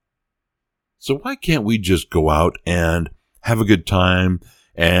So why can't we just go out and have a good time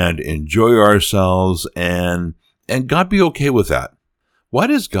and enjoy ourselves and God be okay with that? Why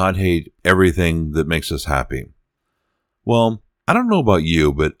does God hate everything that makes us happy? Well, I don't know about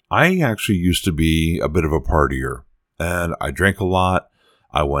you, but I actually used to be a bit of a partier, and I drank a lot.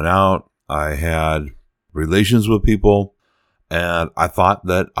 I went out. I had relations with people, and I thought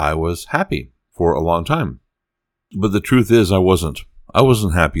that I was happy for a long time. But the truth is I wasn't. I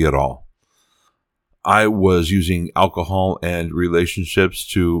wasn't happy at all. I was using alcohol and relationships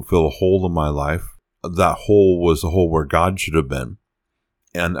to fill a hole in my life. That hole was the hole where God should have been.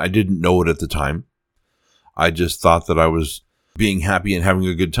 And I didn't know it at the time. I just thought that I was being happy and having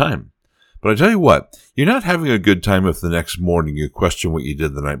a good time. But I tell you what, you're not having a good time if the next morning you question what you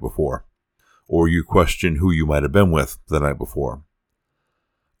did the night before. Or you question who you might have been with the night before.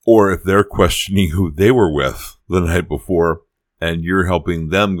 Or if they're questioning who they were with the night before and you're helping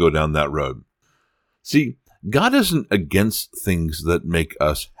them go down that road. See, God isn't against things that make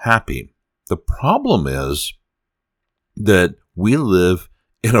us happy. The problem is that we live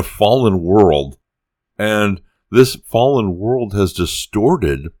in a fallen world, and this fallen world has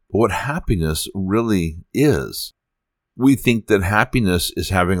distorted what happiness really is. We think that happiness is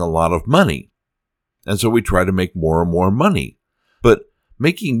having a lot of money, and so we try to make more and more money. But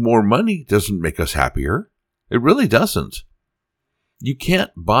making more money doesn't make us happier. It really doesn't. You can't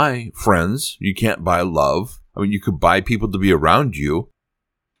buy friends. You can't buy love. I mean, you could buy people to be around you.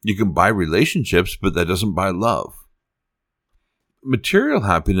 You can buy relationships, but that doesn't buy love. Material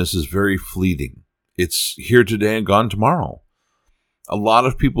happiness is very fleeting. It's here today and gone tomorrow. A lot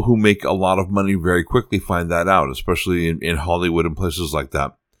of people who make a lot of money very quickly find that out, especially in Hollywood and places like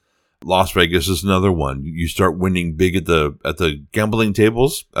that. Las Vegas is another one. You start winning big at the gambling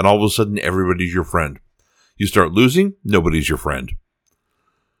tables, and all of a sudden everybody's your friend. You start losing, nobody's your friend.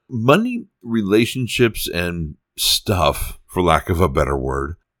 Money, relationships, and stuff, for lack of a better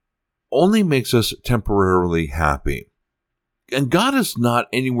word, only makes us temporarily happy. And God is not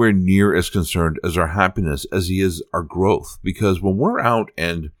anywhere near as concerned as our happiness as he is our growth. Because when we're out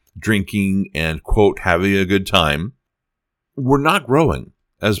and drinking and, quote, having a good time, we're not growing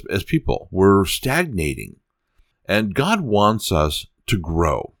as people. We're stagnating. And God wants us to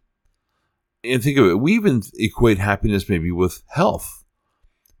grow. And think of it, we even equate happiness maybe with health.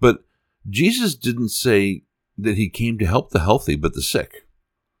 But Jesus didn't say that he came to help the healthy, but the sick.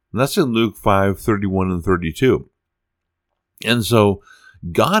 And that's in Luke 5:31 and 32. And so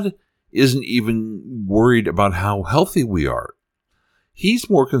God isn't even worried about how healthy we are.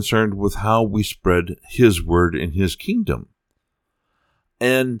 He's more concerned with how we spread his word in his kingdom.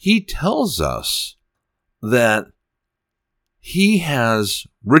 And he tells us that he has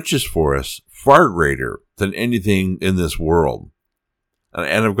riches for us far greater than anything in this world.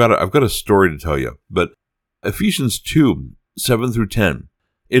 And I've got a story to tell you, but Ephesians 2:7-10,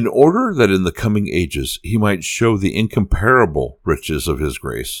 in order that in the coming ages he might show the incomparable riches of his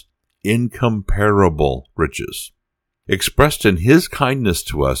grace, incomparable riches, expressed in his kindness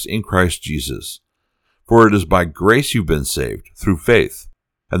to us in Christ Jesus. For it is by grace you've been saved, through faith.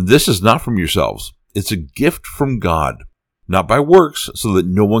 And this is not from yourselves. It's a gift from God, not by works, so that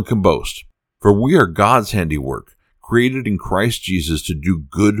no one can boast. For we are God's handiwork, created in Christ Jesus to do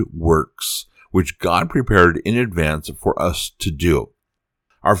good works, which God prepared in advance for us to do.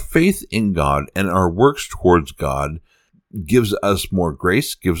 Our faith in God and our works towards God gives us more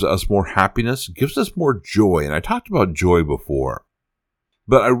grace, gives us more happiness, gives us more joy. And I talked about joy before.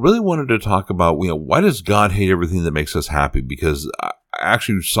 But I really wanted to talk about, why does God hate everything that makes us happy? Because I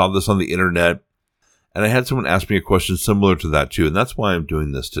actually saw this on the internet, and I had someone ask me a question similar to that too, and that's why I'm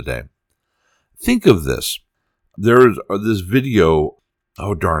doing this today. Think of this. There's this video.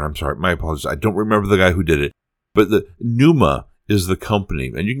 Oh, darn, I'm sorry. My apologies. I don't remember the guy who did it. But the Numa is the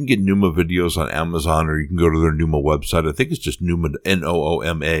company. And you can get Numa videos on Amazon, or you can go to their Numa website. I think it's just Numa,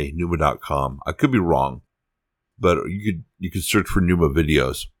 Nooma, Numa.com. I could be wrong. But you could search for Numa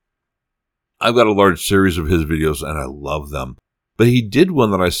videos. I've got a large series of his videos, and I love them. But he did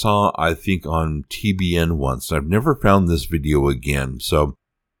one that I saw, I think, on TBN once. I've never found this video again. So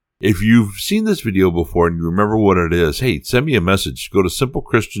if you've seen this video before and you remember what it is, hey, send me a message. Go to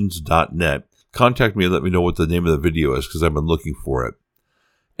simplechristans.net. Contact me and let me know what the name of the video is, because I've been looking for it.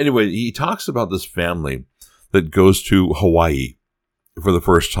 Anyway, he talks about this family that goes to Hawaii for the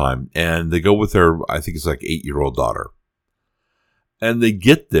first time. And they go with their, I think it's like 8-year-old daughter. And they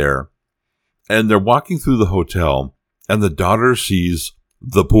get there, and they're walking through the hotel, and the daughter sees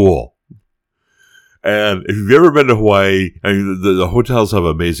the pool. And if you've ever been to Hawaii, I mean, the hotels have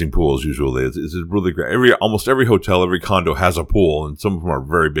amazing pools usually. It's really great. Almost every hotel, every condo has a pool, and some of them are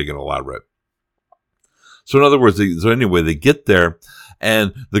very big and elaborate. So in other words, they get there,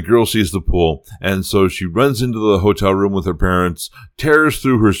 and the girl sees the pool, and so she runs into the hotel room with her parents, tears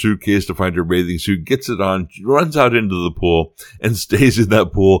through her suitcase to find her bathing suit, gets it on, runs out into the pool, and stays in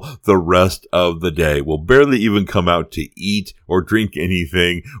that pool the rest of the day. Will barely even come out to eat or drink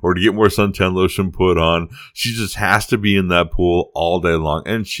anything or to get more suntan lotion put on. She just has to be in that pool all day long,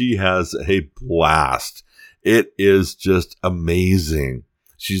 and she has a blast. It is just amazing.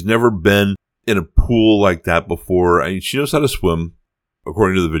 She's never been in a pool like that before. I mean, she knows how to swim,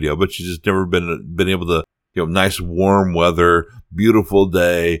 according to the video, but she's just never been able to, nice warm weather, beautiful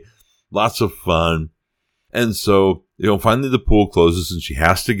day, lots of fun. And so, finally the pool closes and she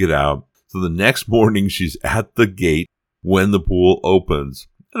has to get out. So the next morning she's at the gate when the pool opens.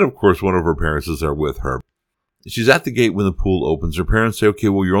 And of course, one of her parents is there with her. She's at the gate when the pool opens. Her parents say, okay,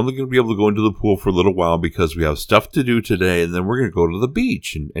 well, you're only going to be able to go into the pool for a little while because we have stuff to do today, and then we're going to go to the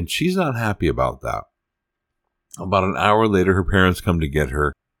beach. And she's not happy about that. About an hour later, her parents come to get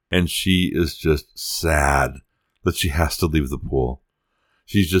her, and she is just sad that she has to leave the pool.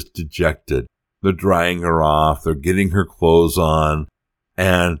 She's just dejected. They're drying her off. They're getting her clothes on,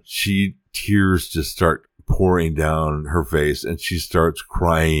 and tears just start pouring down her face, and she starts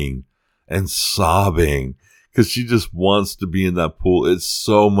crying and sobbing because she just wants to be in that pool. It's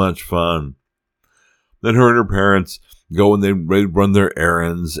so much fun. Then her and her parents go and they run their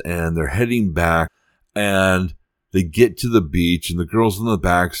errands, and they're heading back, and they get to the beach, and the girl's in the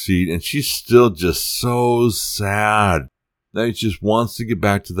back seat, and she's still just so sad that she just wants to get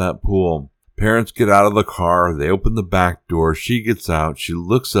back to that pool. Parents get out of the car. They open the back door. She gets out. She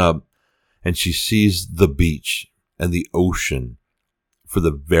looks up, and she sees the beach and the ocean for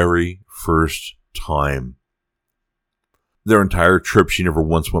the very first time. Their entire trip, she never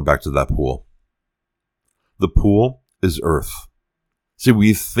once went back to that pool. The pool is Earth. See,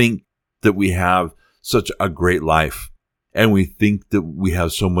 we think that we have such a great life, and we think that we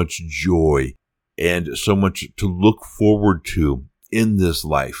have so much joy and so much to look forward to in this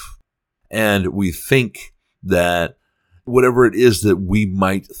life. And we think that whatever it is that we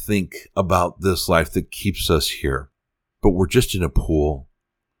might think about this life that keeps us here, but we're just in a pool.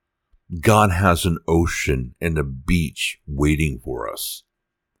 God has an ocean and a beach waiting for us.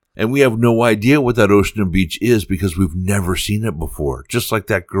 And we have no idea what that ocean and beach is because we've never seen it before. Just like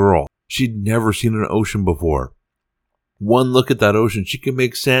that girl. She'd never seen an ocean before. One look at that ocean, she can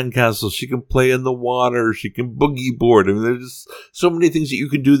make sandcastles, she can play in the water, she can boogie board. I mean, there's just so many things that you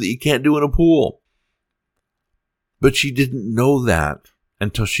can do that you can't do in a pool. But she didn't know that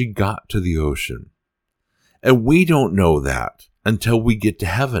until she got to the ocean. And we don't know that until we get to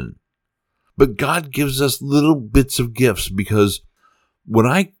heaven. But God gives us little bits of gifts, because when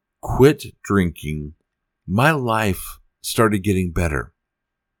I quit drinking, my life started getting better.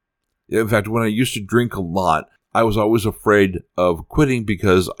 In fact, when I used to drink a lot, I was always afraid of quitting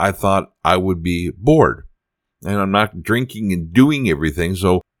because I thought I would be bored. And I'm not drinking and doing everything,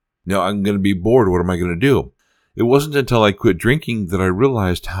 so I'm going to be bored. What am I going to do? It wasn't until I quit drinking that I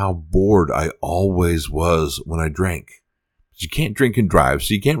realized how bored I always was when I drank. You can't drink and drive,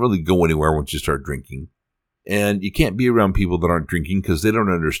 so you can't really go anywhere once you start drinking. And you can't be around people that aren't drinking because they don't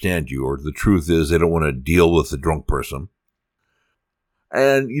understand you, or the truth is they don't want to deal with the drunk person.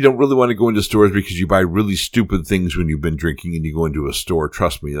 And you don't really want to go into stores because you buy really stupid things when you've been drinking and you go into a store.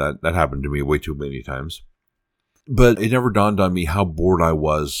 Trust me, that happened to me way too many times. But it never dawned on me how bored I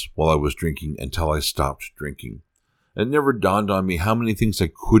was while I was drinking until I stopped drinking. It never dawned on me how many things I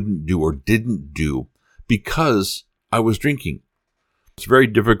couldn't do or didn't do because I was drinking. It's very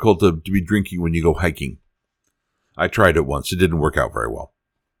difficult to be drinking when you go hiking. I tried it once. It didn't work out very well.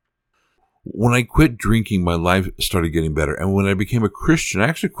 When I quit drinking, my life started getting better. And when I became a Christian, I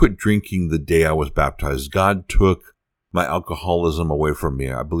actually quit drinking the day I was baptized. God took my alcoholism away from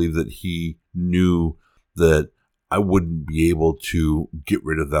me. I believe that He knew that I wouldn't be able to get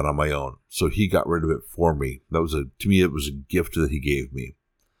rid of that on my own. So He got rid of it for me. To me, it was a gift that He gave me.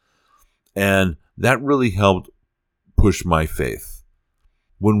 And that really helped push my faith.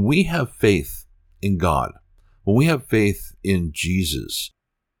 When we have faith in God, when we have faith in Jesus,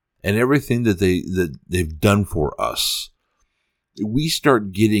 and everything that they've done for us, we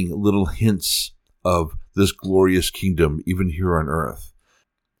start getting little hints of this glorious kingdom even here on earth.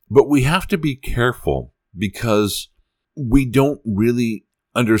 But we have to be careful because we don't really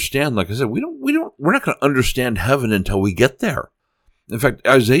understand. Like I said, we're not going to understand heaven until we get there. In fact,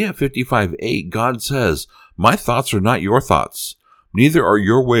 Isaiah 55:8, God says, "My thoughts are not your thoughts, neither are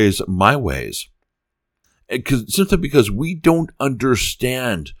your ways my ways." Simply because we don't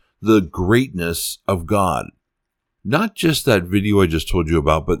understand the greatness of God. Not just that video I just told you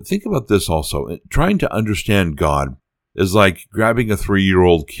about, but think about this also. Trying to understand God is like grabbing a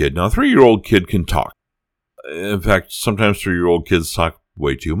 3-year-old kid. Now, a 3-year-old kid can talk. In fact, sometimes 3-year-old kids talk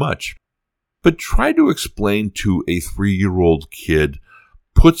way too much. But try to explain to a 3-year-old kid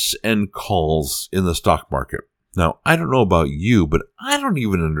puts and calls in the stock market. Now, I don't know about you, but I don't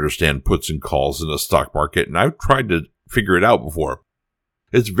even understand puts and calls in the stock market, and I've tried to figure it out before.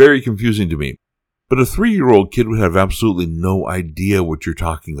 It's very confusing to me. But a 3-year-old kid would have absolutely no idea what you're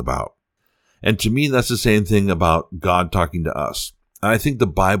talking about. And to me, that's the same thing about God talking to us. And I think the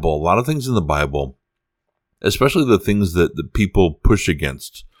Bible, a lot of things in the Bible, especially the things that the people push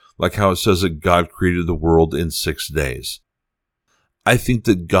against, like how it says that God created the world in 6 days. I think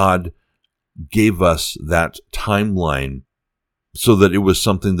that God gave us that timeline so that it was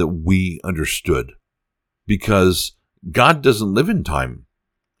something that we understood. Because God doesn't live in time.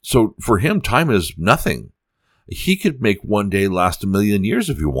 So for him, time is nothing. He could make one day last 1,000,000 years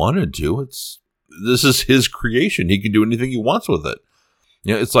if he wanted to. This is his creation. He can do anything he wants with it.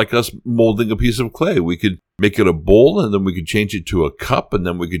 It's like us molding a piece of clay. We could make it a bowl, and then we could change it to a cup, and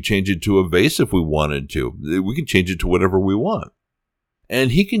then we could change it to a vase if we wanted to. We can change it to whatever we want.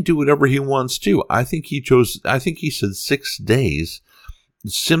 And he can do whatever he wants to. I think he said 6 days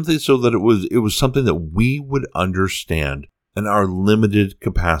simply so that it was something that we would understand in our limited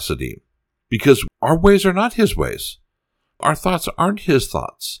capacity. Because our ways are not his ways. Our thoughts aren't his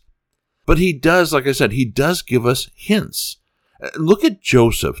thoughts. But he does, like I said, he does give us hints. Look at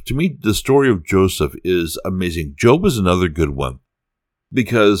Joseph. To me, the story of Joseph is amazing. Job is another good one.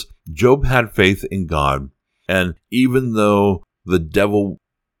 Because Job had faith in God. And even though the devil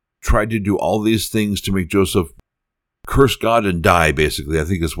tried to do all these things to make Joseph curse God and die, basically, I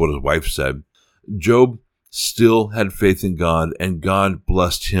think is what his wife said, Job still had faith in God, and God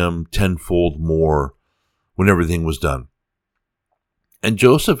blessed him tenfold more when everything was done. And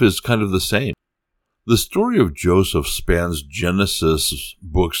Joseph is kind of the same. The story of Joseph spans Genesis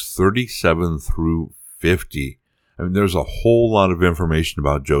books 37 through 50. I mean, there's a whole lot of information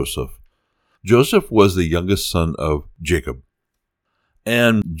about Joseph. Joseph was the youngest son of Jacob.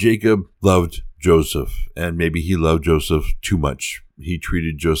 And Jacob loved Joseph, and maybe he loved Joseph too much. He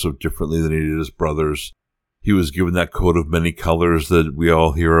treated Joseph differently than he did his brothers. He was given that coat of many colors that we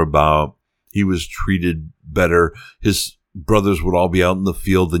all hear about. He was treated better. His brothers would all be out in the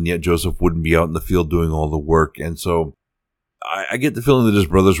field, and yet Joseph wouldn't be out in the field doing all the work. And so I get the feeling that his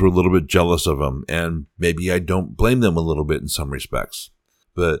brothers were a little bit jealous of him, and maybe I don't blame them a little bit in some respects.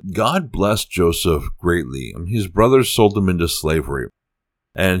 But God blessed Joseph greatly. I mean, his brothers sold him into slavery,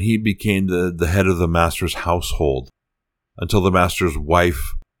 and he became the head of the master's household until the master's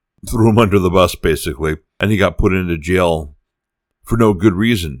wife threw him under the bus, basically, and he got put into jail for no good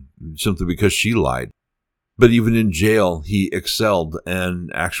reason, simply because she lied. But even in jail, he excelled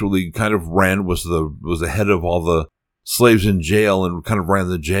and actually kind of was the head of all the slaves in jail and kind of ran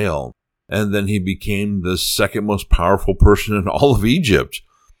the jail. And then he became the second most powerful person in all of Egypt,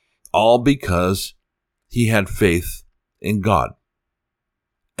 all because he had faith in God.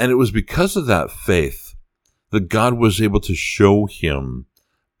 And it was because of that faith that God was able to show him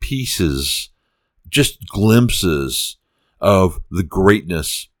pieces, just glimpses of the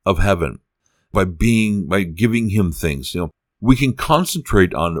greatness of heaven by giving him things. We can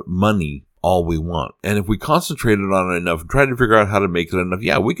concentrate on money all we want. And if we concentrated on it enough and tried to figure out how to make it enough,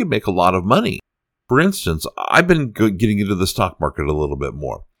 yeah, we could make a lot of money. For instance, I've been getting into the stock market a little bit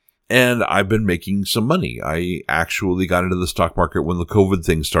more, and I've been making some money. I actually got into the stock market when the COVID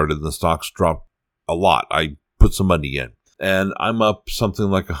thing started and the stocks dropped a lot. I put some money in, and I'm up something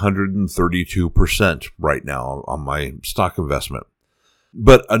like 132% right now on my stock investment.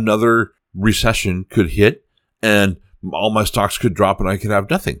 But another recession could hit, and all my stocks could drop, and I could have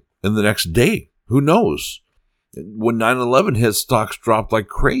nothing. And the next day, who knows? When 9/11 hit, stocks dropped like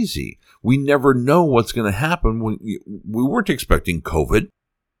crazy. We never know what's going to happen. We weren't expecting COVID.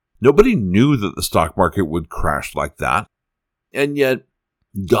 Nobody knew that the stock market would crash like that. And yet,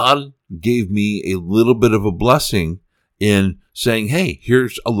 God gave me a little bit of a blessing in saying, hey,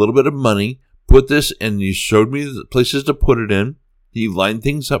 here's a little bit of money. Put this, and he showed me the places to put it in. He lined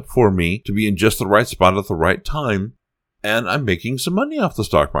things up for me to be in just the right spot at the right time. And I'm making some money off the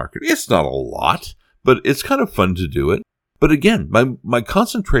stock market. It's not a lot, but it's kind of fun to do it. But again, my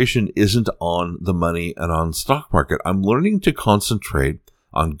concentration isn't on the money and on stock market. I'm learning to concentrate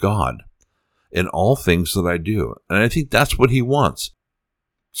on God in all things that I do. And I think that's what he wants.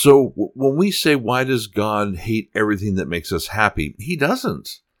 So when we say, why does God hate everything that makes us happy? He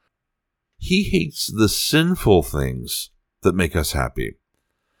doesn't. He hates the sinful things that make us happy.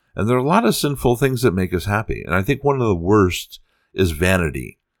 And there are a lot of sinful things that make us happy. And I think one of the worst is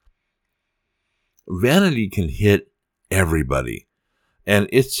vanity. Vanity can hit everybody. And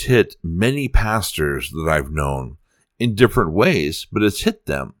it's hit many pastors that I've known in different ways, but it's hit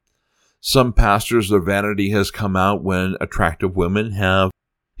them. Some pastors, their vanity has come out when attractive women have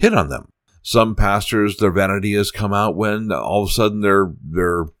hit on them. Some pastors, their vanity has come out when all of a sudden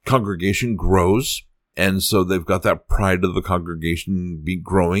their congregation grows. And so they've got that pride of the congregation be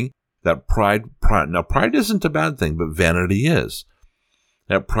growing. That pride. Now, pride isn't a bad thing, but vanity is.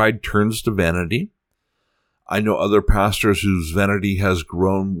 That pride turns to vanity. I know other pastors whose vanity has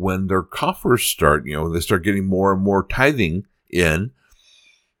grown when their coffers start, they start getting more and more tithing in,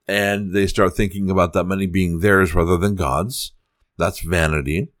 and they start thinking about that money being theirs rather than God's. That's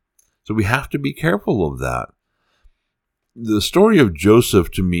vanity. So we have to be careful of that. The story of Joseph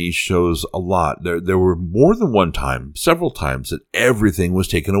to me shows a lot. There were more than one time, several times, that everything was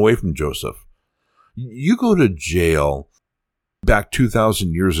taken away from Joseph. You go to jail back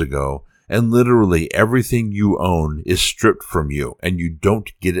 2,000 years ago, and literally everything you own is stripped from you, and you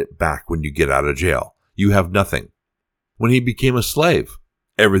don't get it back when you get out of jail. You have nothing. When he became a slave,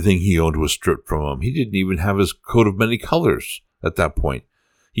 everything he owned was stripped from him. He didn't even have his coat of many colors at that point.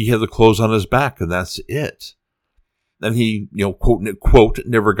 He had the clothes on his back, and that's it. And he, quote,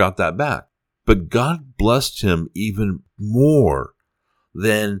 never got that back. But God blessed him even more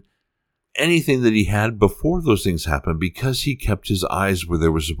than anything that he had before those things happened, because he kept his eyes where they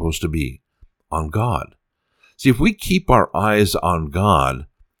were supposed to be, on God. See, if we keep our eyes on God,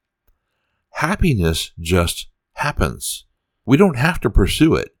 happiness just happens. We don't have to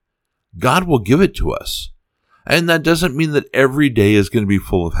pursue it. God will give it to us. And that doesn't mean that every day is going to be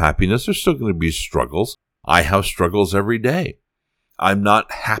full of happiness. There's still going to be struggles. I have struggles every day. I'm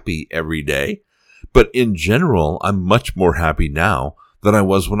not happy every day. But in general, I'm much more happy now than I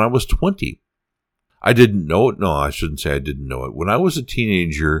was when I was 20. I didn't know it. No, I shouldn't say I didn't know it. When I was a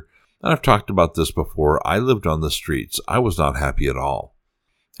teenager, and I've talked about this before, I lived on the streets. I was not happy at all.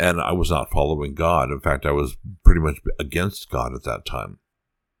 And I was not following God. In fact, I was pretty much against God at that time.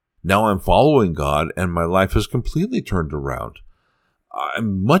 Now I'm following God, and my life has completely turned around.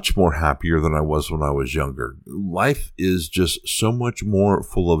 I'm much more happier than I was when I was younger. Life is just so much more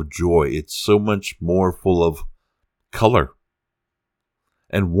full of joy. It's so much more full of color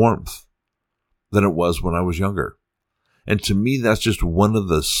and warmth than it was when I was younger. And to me, that's just one of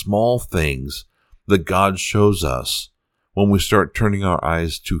the small things that God shows us when we start turning our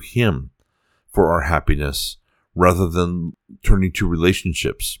eyes to Him for our happiness rather than turning to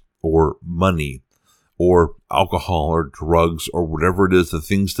relationships or money or alcohol or drugs or whatever it is, the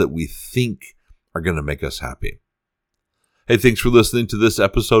things that we think are going to make us happy. Hey, thanks for listening to this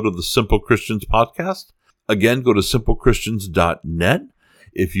episode of the Simple Christians podcast. Again, go to simplechristans.net.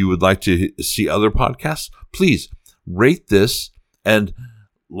 If you would like to see other podcasts, please rate this and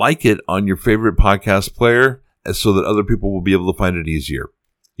like it on your favorite podcast player so that other people will be able to find it easier.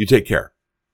 You take care.